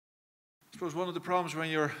suppose one of the problems when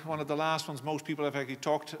you're one of the last ones, most people have actually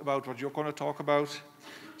talked about what you're going to talk about.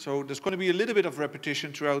 So there's going to be a little bit of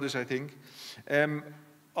repetition throughout this, I think.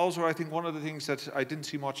 Also, I think one of the things that I didn't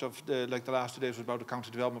see much of the last 2 days was about the county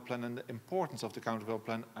development plan and the importance of the county development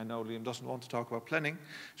plan. I know Liam doesn't want to talk about planning,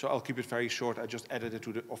 so I'll keep it very short. I just added it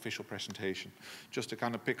to the official presentation, just to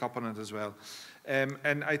kind of pick up on it as well.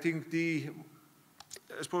 And I think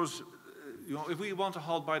I suppose, if we want to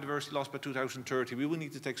halt biodiversity loss by 2030, we will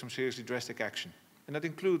need to take some seriously drastic action. And that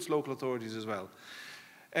includes local authorities as well.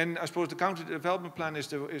 And I suppose the county development plan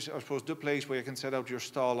is I suppose, the place where you can set out your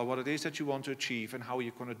stall or what it is that you want to achieve and how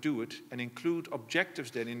you're going to do it, and include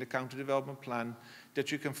objectives then in the county development plan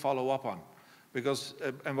that you can follow up on. Because,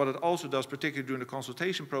 and what it also does, particularly during the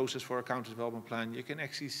consultation process for a county development plan, you can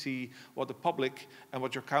actually see what the public and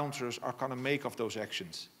what your councillors are going to make of those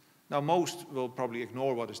actions. Now, most will probably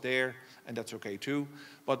ignore what is there, and that's okay too.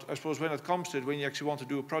 But I suppose when it comes to it, when you actually want to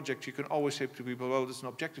do a project, you can always say to people, well, there's an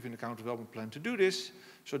objective in the county development plan to do this,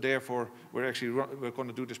 so therefore we're going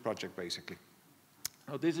to do this project basically.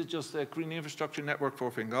 Now, this is just a green infrastructure network for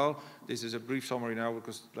Fingal. This is a brief summary now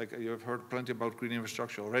because you've heard plenty about green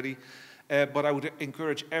infrastructure already. But I would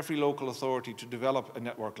encourage every local authority to develop a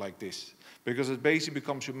network like this, because it basically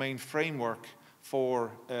becomes your main framework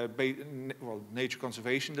for nature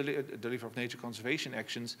conservation, delivery of nature conservation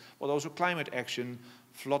actions, but also climate action,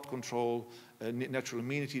 flood control, natural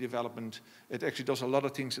amenity development. It actually does a lot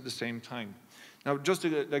of things at the same time. Now, just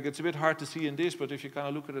it's a bit hard to see in this, but if you kind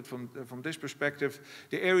of look at it from this perspective,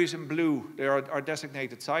 the areas in blue, they are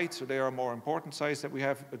designated sites, so they are more important sites that we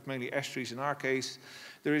have, but mainly estuaries in our case.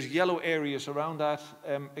 There is yellow areas around that.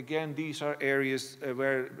 Again, these are areas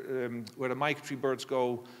where the migratory birds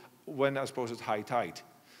go when, I suppose, it's high tide.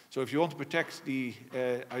 So if you want to protect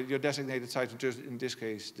your designated sites, in this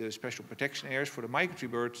case, the special protection areas for the migratory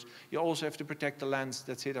birds, you also have to protect the lands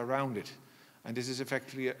that sit around it. And this is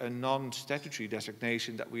effectively a non-statutory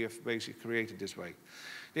designation that we have basically created this way.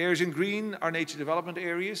 The areas in green are nature development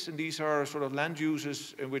areas, and these are sort of land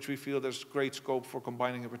uses in which we feel there's great scope for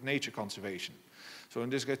combining it with nature conservation. So in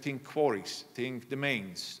this case, think quarries, think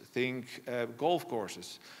domains, think golf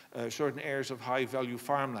courses, certain areas of high-value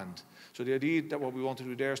farmland. So the idea that what we want to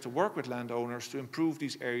do there is to work with landowners to improve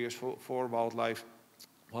these areas for wildlife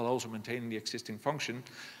while also maintaining the existing function.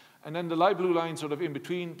 And then the light blue line sort of in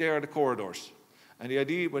between, there are the corridors. And the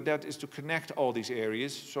idea with that is to connect all these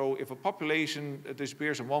areas. So if a population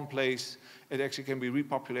disappears in one place, it actually can be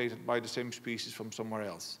repopulated by the same species from somewhere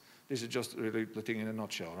else. This is just really the thing in a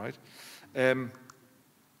nutshell, right?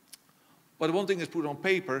 But one thing is put on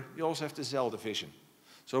paper, you also have to sell the vision.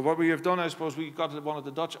 So what we have done, I suppose, we got one of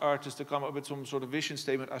the Dutch artists to come up with some sort of vision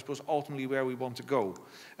statement, I suppose, ultimately where we want to go.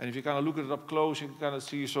 And if you kind of look at it up close, you can kind of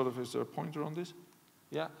see sort of, is there a pointer on this?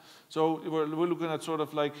 Yeah, so we're looking at sort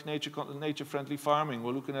of like nature-friendly farming.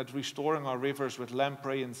 We're looking at restoring our rivers with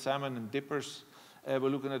lamprey and salmon and dippers. We're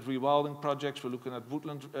looking at rewilding projects. We're looking at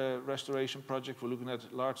woodland restoration projects. We're looking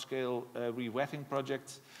at large-scale re-wetting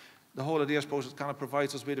projects. The whole idea, I suppose, it kind of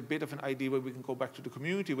provides us with a bit of an idea where we can go back to the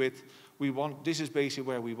community with. This is basically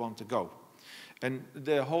where we want to go. And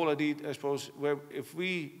the whole idea, I suppose,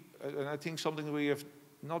 and I think something we have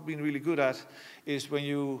not been really good at is when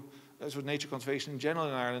you, as with nature conservation in general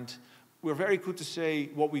in Ireland, we're very good to say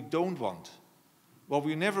what we don't want. What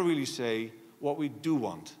we never really say, what we do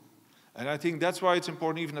want. And I think that's why it's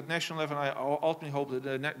important even at national level, and I ultimately hope that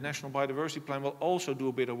the National Biodiversity Plan will also do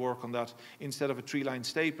a bit of work on that instead of a three-line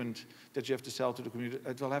statement that you have to sell to the community.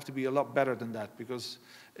 It will have to be a lot better than that because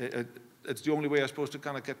it's the only way, I suppose, to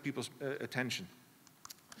kind of get people's attention.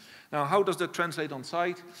 Now, how does that translate on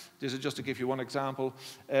site? This is just to give you one example.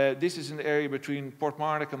 This is an area between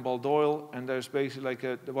Portmarnock and Baldoyle, and there's basically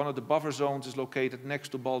like one of the buffer zones is located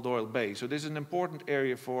next to Baldoyle Bay. So this is an important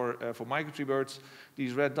area for migratory birds.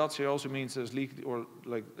 These red dots here also means there's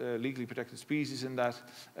legally protected species in that.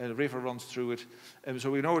 A river runs through it. So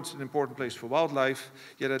we know it's an important place for wildlife,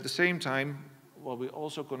 yet at the same time, what we're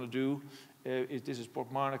also going to do this is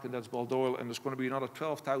Portmarnock and that's Baldoyle, and there's going to be another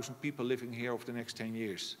 12,000 people living here over the next 10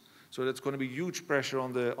 years. So that's going to be huge pressure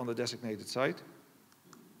on the designated site.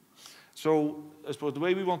 So I suppose the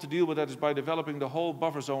way we want to deal with that is by developing the whole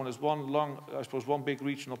buffer zone as one big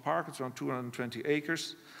regional park. It's around 220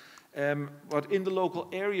 acres. But in the local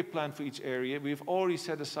area plan for each area, we've already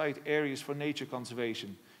set aside areas for nature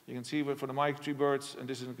conservation. You can see for the migratory birds, and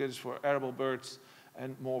this is for arable birds,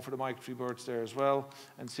 and more for the migratory birds there as well.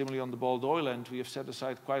 And similarly on the Baldoyle end, we have set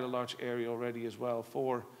aside quite a large area already as well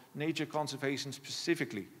for nature conservation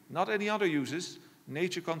specifically. Not any other uses,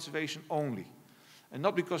 nature conservation only. And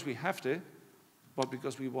not because we have to, but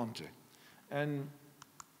because we want to. And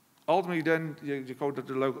Ultimately, then you go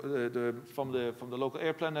to from the local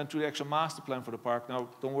area plan and to the actual master plan for the park. Now,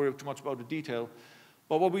 don't worry too much about the detail.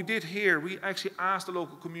 But what we did here, we actually asked the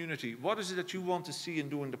local community, what is it that you want to see and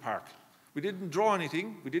do in the park? We didn't draw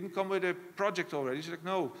anything. We didn't come with a project already. It's like,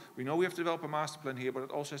 no, we know we have to develop a master plan here, but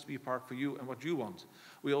it also has to be a park for you and what you want.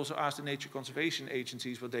 We also asked the nature conservation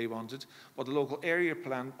agencies what they wanted, but the local area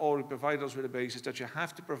plan already provided us with a basis that you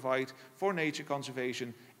have to provide for nature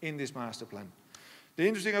conservation in this master plan. The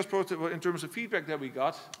interesting, I suppose, in terms of feedback that we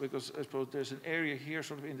got, because I suppose there's an area here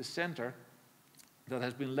sort of in the center that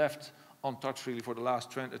has been left untouched really for the last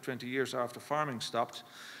 20 years after farming stopped,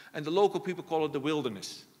 and the local people call it the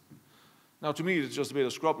wilderness. Now, to me, it's just a bit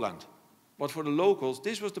of scrubland. But for the locals,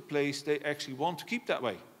 this was the place they actually want to keep that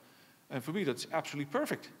way. And for me, that's absolutely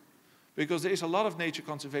perfect. Because there is a lot of nature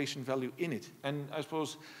conservation value in it. And I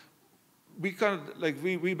suppose we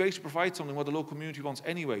basically provide something what the local community wants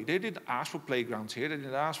anyway. They didn't ask for playgrounds here. They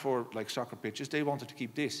didn't ask for like soccer pitches. They wanted to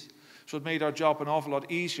keep this. So it made our job an awful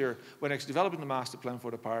lot easier when actually developing the master plan for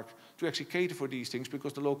the park to actually cater for these things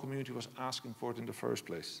because the local community was asking for it in the first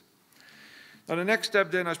place. Now the next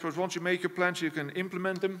step then, I suppose, once you make your plans, you can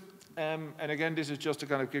implement them. And again, this is just to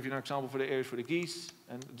kind of give you an example for the areas for the geese,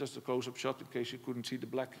 and just a close-up shot in case you couldn't see the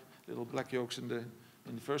little black yolks in the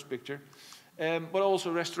first picture. But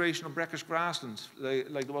also restoration of brackish grasslands.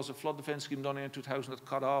 Like there was a flood defense scheme done here in 2000 that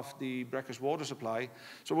cut off the brackish water supply.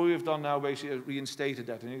 So what we have done now basically is reinstated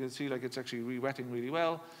that, and you can see like it's actually re-wetting really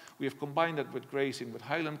well. We have combined that with grazing with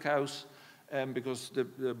highland cows. Because the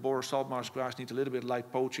Boer salt marsh grass needs a little bit of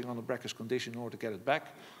light poaching on the brackish condition in order to get it back.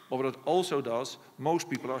 But what it also does, most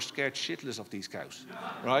people are scared shitless of these cows,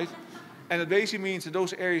 right? And it basically means in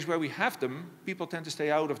those areas where we have them, people tend to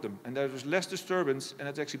stay out of them. And there's less disturbance, and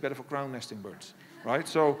it's actually better for ground nesting birds, right?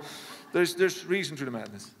 So there's reason to the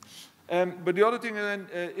madness. But the other thing then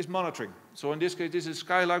is monitoring. So in this case, this is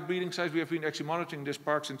skylark breeding sites. We have been actually monitoring this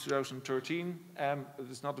park since 2013.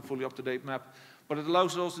 It's not a fully up-to-date map. But it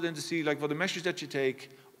allows us also then to see like what the measures that you take,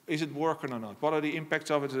 is it working or not? What are the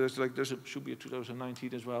impacts of it? Should be a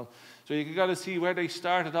 2019 as well. So you got to see where they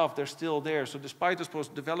started off, they're still there. So despite, I suppose,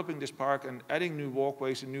 developing this park and adding new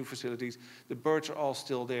walkways and new facilities, the birds are all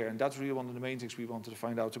still there. And that's really one of the main things we wanted to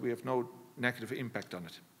find out, so we have no negative impact on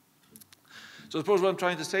it. So I suppose what I'm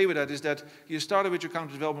trying to say with that is that you started with your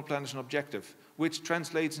county development plan as an objective, which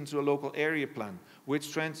translates into a local area plan,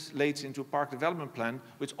 which translates into a park development plan,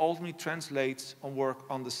 which ultimately translates on work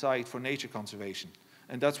on the site for nature conservation.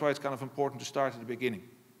 And that's why it's kind of important to start at the beginning.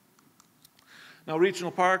 Now,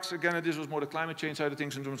 regional parks, again, this was more the climate change side of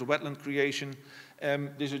things in terms of wetland creation.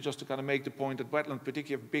 This is just to kind of make the point that wetland,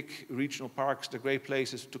 particularly big regional parks, they're great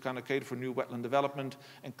places to kind of cater for new wetland development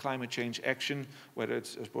and climate change action, whether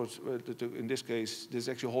it's, I suppose, in this case, this is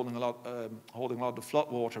actually holding a lot of the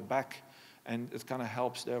flood water back, and it kind of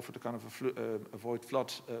helps therefore to kind of avoid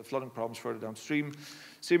flooding problems further downstream.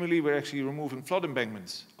 Similarly, we're actually removing flood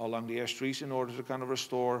embankments along the estuaries in order to kind of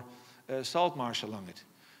restore salt marsh along it.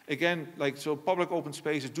 Again, so public open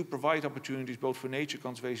spaces do provide opportunities both for nature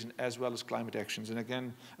conservation as well as climate actions. And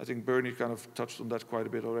again, I think Bernie kind of touched on that quite a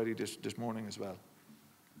bit already this morning as well.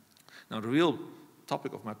 Now, the real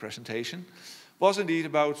topic of my presentation was indeed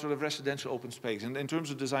about sort of residential open space and in terms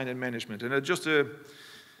of design and management. And I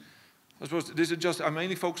suppose this is just, I'm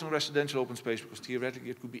mainly focused on residential open space because theoretically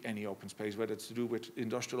it could be any open space, whether it's to do with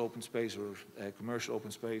industrial open space or commercial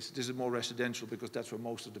open space. This is more residential because that's where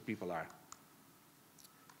most of the people are.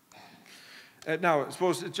 Now, I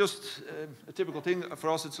suppose it's just a typical thing.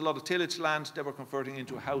 For us, it's a lot of tillage land that we're converting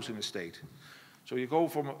into a housing estate. So you go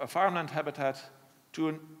from a farmland habitat to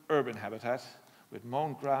an urban habitat with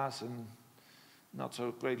mown grass and not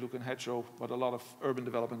so great looking hedgerow, but a lot of urban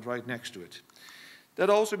development right next to it.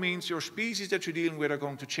 That also means your species that you're dealing with are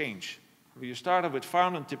going to change. You started with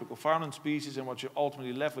farmland, typical farmland species, and what you're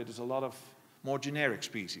ultimately left with is a lot of more generic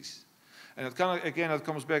species. And it kind of, again, it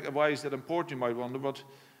comes back, why is that important, you might wonder, but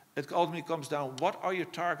it ultimately comes down, what are your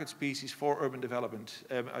target species for urban development?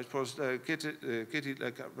 I suppose Kitty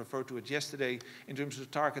referred to it yesterday in terms of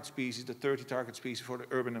the target species, the 30 target species for the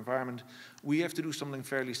urban environment. We have to do something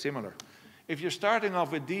fairly similar. If you're starting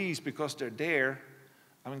off with these because they're there,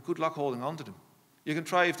 I mean, good luck holding on to them. You can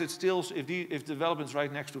try if development's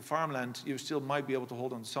right next to farmland, you still might be able to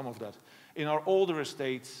hold on to some of that. In our older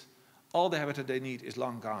estates, all the habitat they need is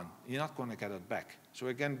long gone. You're not going to get it back. So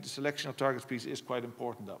again, the selection of target species is quite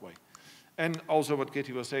important that way. And also what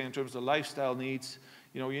Kitty was saying in terms of the lifestyle needs,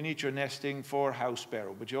 you need your nesting for house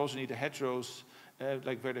sparrow, but you also need the hedgerows,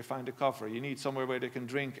 like where they find the cover. You need somewhere where they can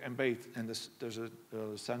drink and bathe, and there's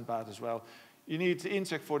a sand bath as well. You need the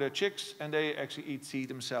insect for their chicks, and they actually eat seed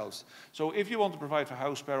themselves. So if you want to provide for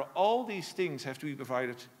house sparrow, all these things have to be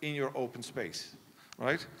provided in your open space,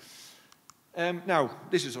 right? Now,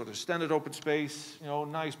 this is sort of standard open space, you know,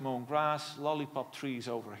 nice mown grass, lollipop trees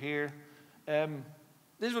over here.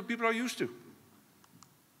 This is what people are used to.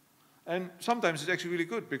 And sometimes it's actually really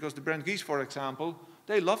good, because the Brent geese, for example,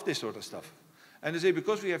 they love this sort of stuff. And they say,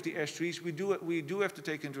 because we have the ash trees, we do have to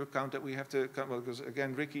take into account that we have to, well, because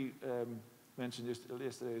again, Ricky mentioned this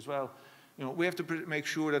yesterday as well, you know, we have to make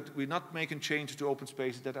sure that we're not making changes to open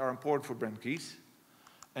spaces that are important for Brent geese.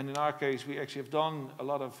 And in our case, we actually have done a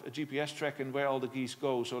lot of GPS tracking where all the geese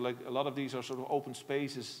go. So like a lot of these are sort of open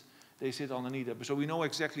spaces, they sit underneath it. So we know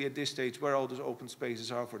exactly at this stage where all those open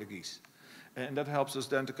spaces are for the geese. And that helps us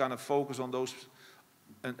then to kind of focus on those,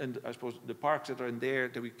 and I suppose the parks that are in there,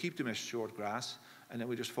 that we keep them as short grass, and then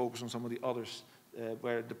we just focus on some of the others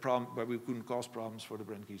where we couldn't cause problems for the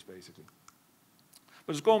Brent geese, basically.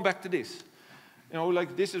 But it's going back to this. You know,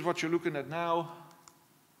 like this is what you're looking at now,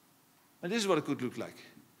 and this is what it could look like.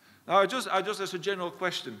 Now, just as a general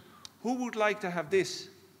question, who would like to have this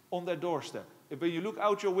on their doorstep? If when you look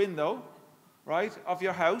out your window, right, of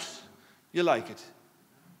your house, you like it.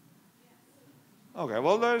 Okay,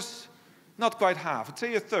 well, there's not quite half. I'd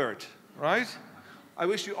say a third, right? I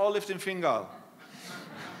wish you all lived in Fingal.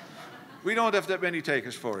 We don't have that many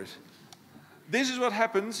takers for it. This is what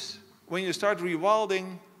happens when you start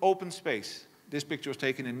rewilding open space. This picture was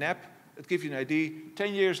taken in Nep. It gives you an idea.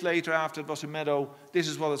 10 years later, after it was a meadow, this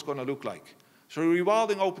is what it's going to look like. So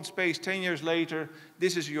rewilding open space 10 years later,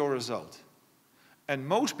 this is your result. And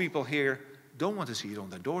most people here don't want to see it on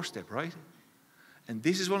their doorstep, right? And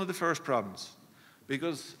this is one of the first problems,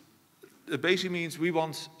 because it basically means we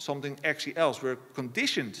want something actually else. We're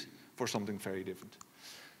conditioned for something very different.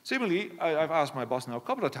 Similarly, I've asked my boss now a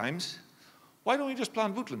couple of times, why don't we just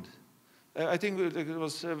plant woodland? I think it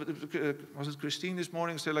was it Christine this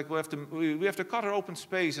morning said, like, we have to cut our open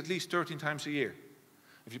space at least 13 times a year.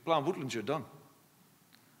 If you plant woodlands, you're done.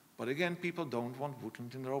 But again, people don't want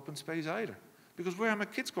woodland in their open space either, because where are my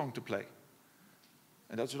kids going to play?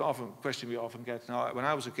 And that's a question we often get. Now, when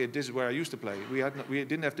I was a kid, this is where I used to play. We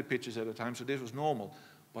didn't have the pitches at the time, so this was normal.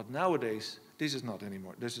 But nowadays, this is not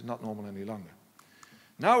anymore. This is not normal any longer.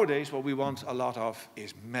 Nowadays, what we want a lot of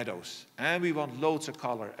is meadows, and we want loads of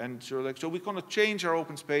color. And so we're going to change our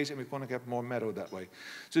open space, and we're going to get more meadow that way.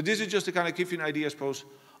 So this is just to kind of give you an idea, I suppose,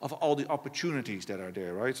 of all the opportunities that are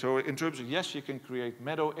there, right? So in terms of, yes, you can create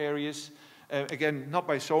meadow areas. Again, not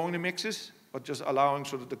by sowing the mixes, but just allowing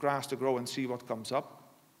sort of the grass to grow and see what comes up.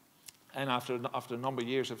 And after a number of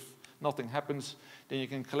years, if nothing happens, then you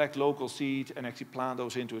can collect local seed and actually plant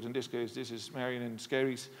those into it. In this case, this is Marion and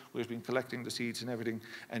Scaries, who has been collecting the seeds and everything,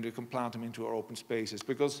 and we can plant them into our open spaces.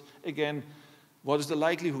 Because, again, what is the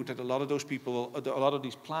likelihood that a lot of those people, a lot of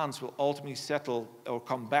these plants will ultimately settle or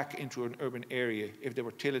come back into an urban area if they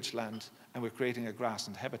were tillage land and we're creating a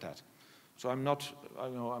grassland habitat? So I'm not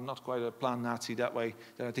quite a plant Nazi that way,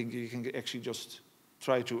 that I think you can actually just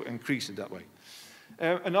try to increase it that way.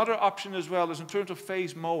 Another option as well is in terms of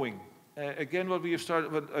phase mowing. Again, what we have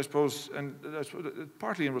started with, I suppose, and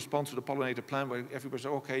partly in response to the pollinator plan, where everybody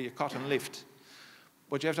says, okay, you cut and lift.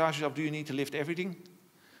 But you have to ask yourself, do you need to lift everything?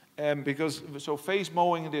 So phase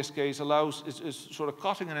mowing in this case is sort of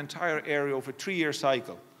cutting an entire area over a 3-year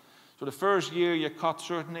cycle. So the first year you cut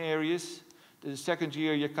certain areas, the second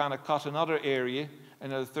year you kind of cut another area,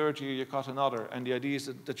 and the third year you cut another. And the idea is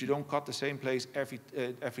that you don't cut the same place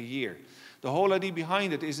every year. The whole idea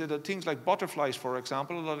behind it is that things like butterflies, for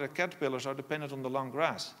example, a lot of the caterpillars are dependent on the long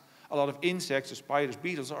grass. A lot of insects, spiders,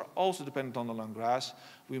 beetles are also dependent on the long grass.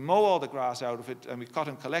 We mow all the grass out of it, and we cut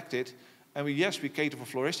and collect it. And we cater for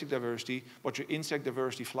floristic diversity, but your insect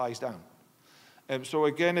diversity flies down. So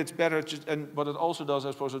again, it's better, what it also does,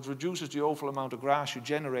 I suppose, it reduces the overall amount of grass you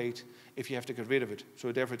generate if you have to get rid of it.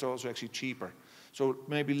 So therefore, it's also actually cheaper. So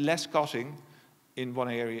maybe less cutting in one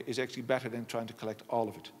area is actually better than trying to collect all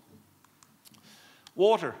of it.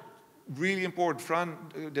 Water, really important. Fran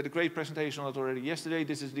did a great presentation on it already yesterday.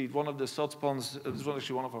 This is indeed one of the suds ponds. This is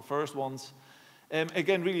actually one of our first ones.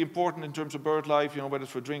 Again, really important in terms of bird life, whether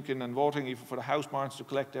it's for drinking and watering, even for the house martins to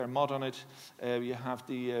collect their mud on it. You have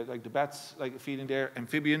the bats feeding there,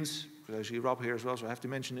 amphibians. I see Rob here as well, so I have to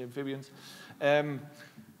mention the amphibians.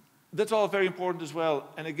 That's all very important as well.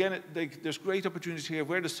 And again, there's great opportunities here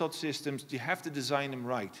where the sod systems, you have to design them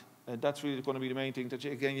right. That's really going to be the main thing, that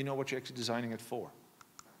again, you know what you're actually designing it for.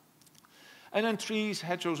 And then trees,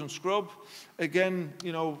 hedgerows, and scrub. Again,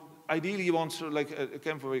 ideally you want,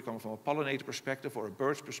 again, where you come from a pollinator perspective, or a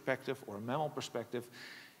bird's perspective, or a mammal perspective,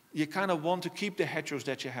 you kind of want to keep the hedgerows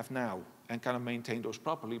that you have now. and kind of maintain those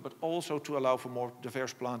properly, but also to allow for more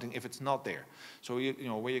diverse planting if it's not there. So, you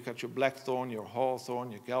know, where you got your blackthorn, your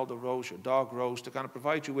hawthorn, your guelder rose, your dog rose, to kind of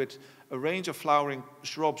provide you with a range of flowering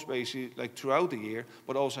shrubs, basically, like throughout the year,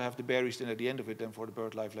 but also have the berries then at the end of it then for the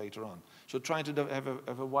bird life later on. So trying to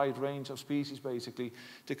have a wide range of species, basically,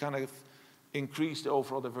 to kind of increase the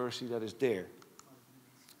overall diversity that is there.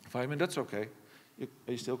 5 minutes, that's okay.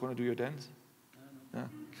 Are you still going to do your dance? Yeah.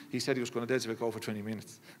 He said he was going to dance if I go for 20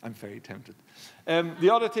 minutes. I'm very tempted. The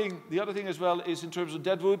other thing as well is in terms of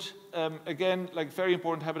deadwood. Again, like very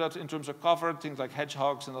important habitat in terms of cover, things like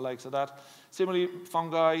hedgehogs and the likes of that. Similarly,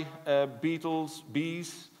 fungi, beetles,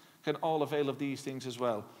 bees can all avail of these things as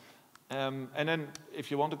well. And then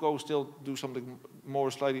if you want to go still do something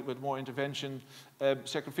more slightly with more intervention,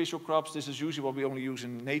 sacrificial crops, this is usually what we only use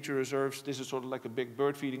in nature reserves. This is sort of like a big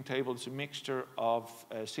bird feeding table. It's a mixture of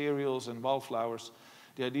cereals and wildflowers.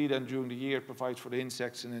 The idea then during the year it provides for the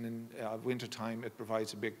insects, and then in winter time it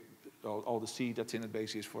provides a big, all the seed that's in it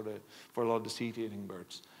basically is for a lot of the seed-eating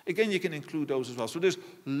birds. Again, you can include those as well. So there's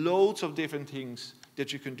loads of different things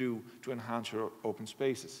that you can do to enhance your open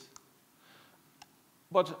spaces.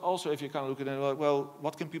 But also, if you kind of look at it, well,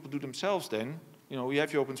 what can people do themselves then? You know, we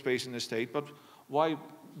have your open space in the state, but why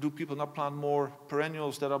do people not plant more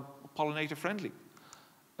perennials that are pollinator friendly?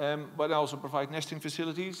 But also provide nesting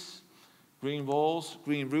facilities, green walls,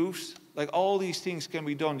 green roofs. Like all these things can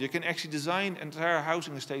be done. You can actually design an entire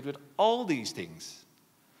housing estate with all these things.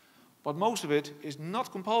 But most of it is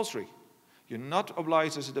not compulsory. You're not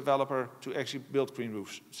obliged as a developer to actually build green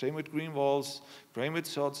roofs. Same with green walls, same with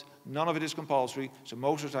sods. None of it is compulsory. So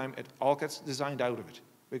most of the time, it all gets designed out of it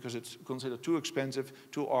because it's considered too expensive,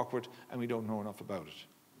 too awkward, and we don't know enough about it.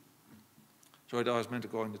 So I was meant to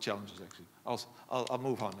go in the challenges, actually. I'll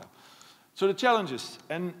move on now. So the challenges,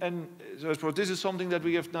 and so I suppose this is something that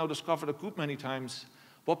we have now discovered a good many times.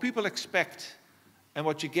 What people expect and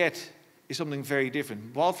what you get is something very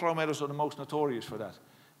different. Wildflower meadows are the most notorious for that.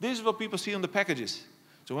 This is what people see on the packages.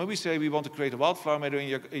 So when we say we want to create a wildflower meadow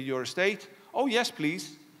in your estate, oh yes,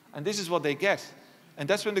 please. And this is what they get. And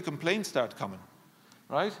that's when the complaints start coming,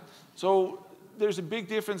 right? So there's a big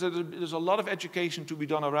difference. There's a lot of education to be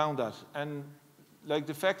done around that. And like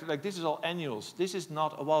the fact that like this is all annuals. This is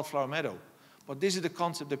not a wildflower meadow. But this is the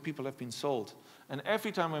concept that people have been sold. And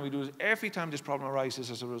every time when we do this, every time this problem arises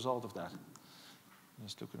as a result of that.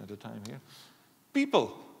 Just looking at the time here.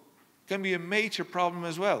 People can be a major problem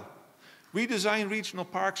as well. We design regional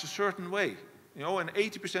parks a certain way, you know, and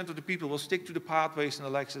 80% of the people will stick to the pathways and the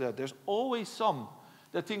likes of that. There's always some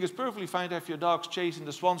that think it's perfectly fine to have your dogs chasing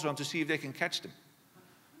the swans around to see if they can catch them.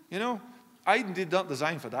 You know, I did not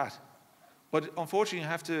design for that. But unfortunately, you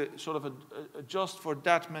have to sort of adjust for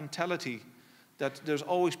that mentality that there's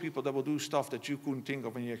always people that will do stuff that you couldn't think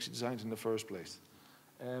of when you actually designed in the first place.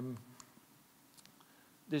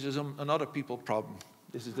 This is another people problem.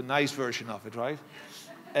 This is the nice version of it, right?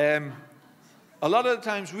 A lot of the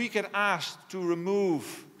times we get asked to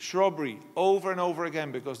remove shrubbery over and over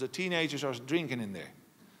again because the teenagers are drinking in there.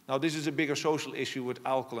 Now, this is a bigger social issue with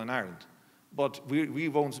alcohol in Ireland, but we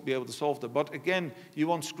won't be able to solve that. But again, you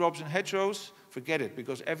want scrubs and hedgerows? Forget it,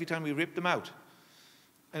 because every time we rip them out.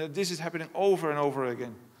 And this is happening over and over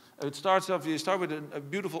again. It starts off, you start with a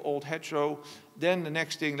beautiful old hedgerow, then the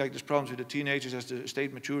next thing, like there's problems with the teenagers as the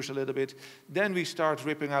estate matures a little bit, then we start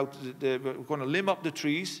ripping out, we're going to limb up the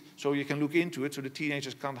trees so you can look into it so the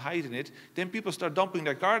teenagers can't hide in it. Then people start dumping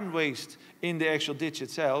their garden waste in the actual ditch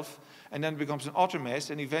itself, and then it becomes an utter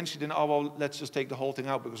mess, and eventually then, oh well, let's just take the whole thing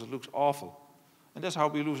out because it looks awful. And that's how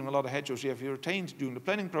we're losing a lot of hedgerows. You have retained during the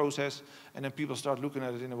planning process, and then people start looking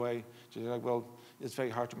at it in a way, so they're like, well, it's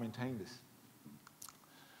very hard to maintain this.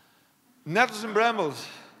 Nettles and brambles.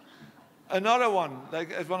 Another one,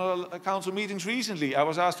 like at one of the council meetings recently, I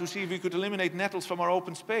was asked to see if we could eliminate nettles from our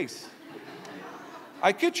open space.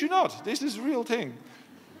 I kid you not, this is a real thing.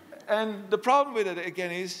 And the problem with it,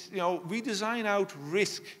 again, is, you know, we design out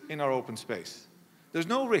risk in our open space. There's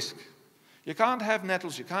no risk. You can't have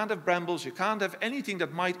nettles, you can't have brambles, you can't have anything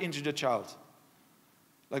that might injure the child.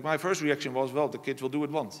 Like my first reaction was, well, the kids will do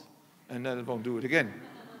it once, and then it won't do it again.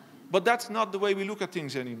 But that's not the way we look at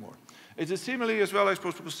things anymore. It's a similarly as well, I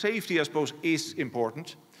suppose, because safety, I suppose, is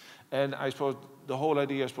important. And I suppose the whole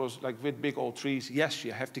idea, I suppose, like with big old trees, yes,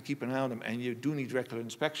 you have to keep an eye on them, and you do need regular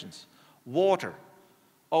inspections. Water,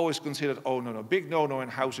 always considered, oh, no, big no-no in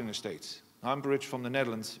housing estates. I'm British from the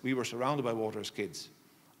Netherlands. We were surrounded by water as kids.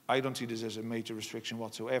 I don't see this as a major restriction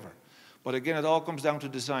whatsoever. But again, it all comes down to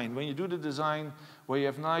design. When you do the design where you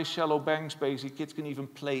have nice shallow banks, basically, kids can even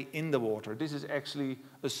play in the water. This is actually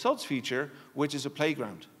a sods feature, which is a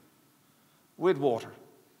playground with water.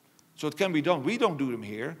 So it can be done. We don't do them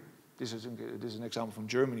here. This is an example from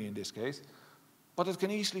Germany in this case. But it can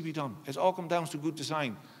easily be done. It all comes down to good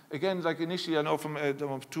design. Again, like initially, I know from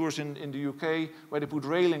tours in the UK where they put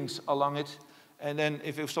railings along it, and then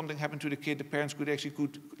if something happened to the kid, the parents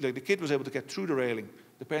like the kid was able to get through the railing.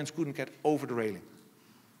 The parents couldn't get over the railing.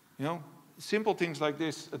 You know, simple things like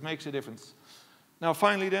this, it makes a difference. Now,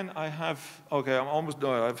 finally, then I have. Okay, I'm almost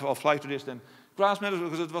done. I'll fly to this then. Grass meadows,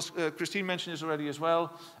 because it was Christine mentioned this already as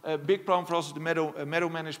well. A big problem for us is the meadow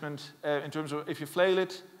management in terms of if you flail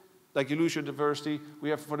it, like you lose your diversity. We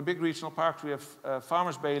have, for the big regional parks, we have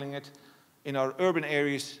farmers baling it. In our urban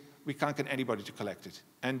areas, we can't get anybody to collect it.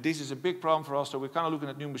 And this is a big problem for us, so we're kind of looking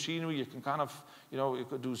at new machinery. You can kind of, you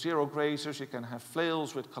could do zero grazers, you can have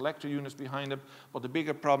flails with collector units behind them. But the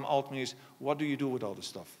bigger problem ultimately is, what do you do with all this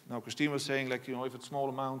stuff? Now, Christine was saying, like, if it's a small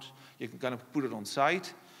amount, you can kind of put it on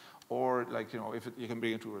site. Or, like, if you can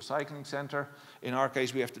bring it to a recycling center. In our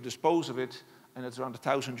case, we have to dispose of it, and it's around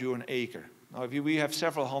 €1,000 an acre. Now, if we have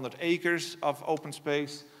several hundred acres of open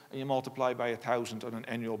space, and you multiply by 1,000 on an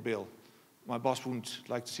annual bill, my boss wouldn't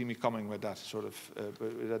like to see me coming with that sort of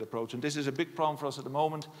that approach. And this is a big problem for us at the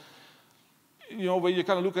moment. When you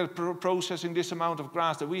kind of look at processing this amount of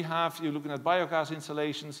grass that we have, you're looking at biogas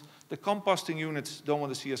installations. The composting units don't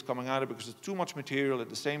want to see us coming out of it because it's too much material at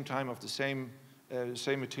the same time of the same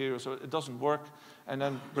material, so it doesn't work. And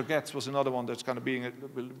then briquettes was another one that's kind of being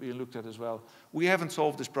looked at as well. We haven't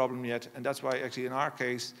solved this problem yet, and that's why actually in our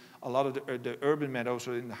case, a lot of the urban meadows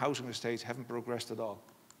or in the housing estates haven't progressed at all.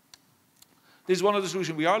 This is one of the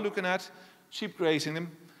solutions we are looking at, sheep grazing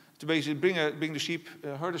them, to basically bring the sheep,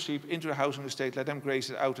 herd of sheep into the housing estate, let them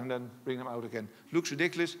graze it out and then bring them out again. Looks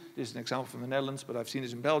ridiculous. This is an example from the Netherlands, but I've seen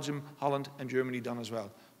this in Belgium, Holland, and Germany done as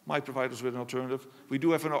well. Might provide us with an alternative. We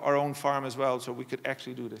do have our own farm as well, so we could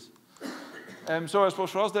actually do this. So I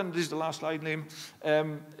suppose for us then, this is the last slide, Liam,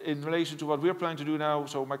 in relation to what we're planning to do now.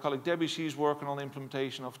 So my colleague Debbie, she's working on the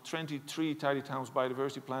implementation of 23 tidy towns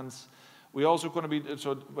biodiversity plans. We're also going to be,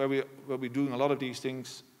 where we're doing a lot of these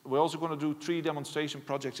things, we're also going to do 3 demonstration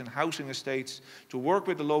projects in housing estates to work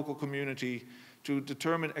with the local community to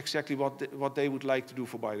determine exactly what they would like to do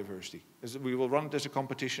for biodiversity. We will run it as a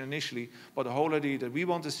competition initially, but the whole idea that we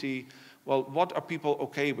want to see, well, what are people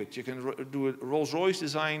okay with? You can do a Rolls-Royce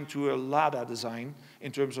design to a Lada design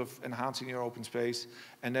in terms of enhancing your open space,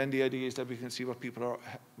 and then the idea is that we can see what people are,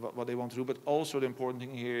 what they want to do, but also the important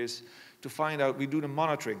thing here is to find out, we do the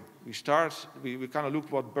monitoring. We kind of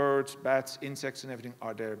look what birds, bats, insects, and everything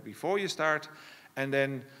are there before you start, and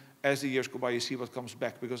then as the years go by, you see what comes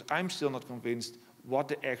back, because I'm still not convinced what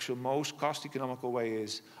the actual most cost economical way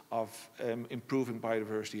is of improving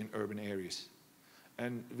biodiversity in urban areas.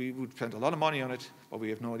 And we would spend a lot of money on it, but we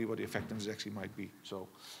have no idea what the effectiveness actually might be. So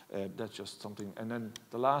that's just something. And then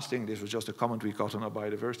the last thing, this was just a comment we got on our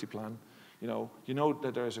biodiversity plan. You know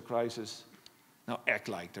that there is a crisis. Now act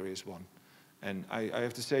like there is one. And I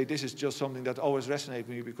have to say, this is just something that always resonates with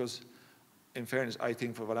me, because in fairness, I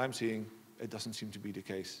think for what I'm seeing, it doesn't seem to be the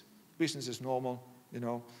case. Business is normal,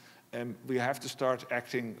 and we have to start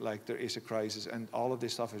acting like there is a crisis, and all of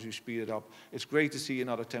this stuff as you speed it up. It's great to see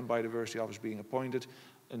another 10 biodiversity officers being appointed,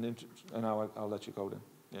 and now I'll let you go then.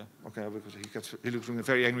 Yeah, okay, because he looks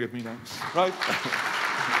very angry at me now. Right.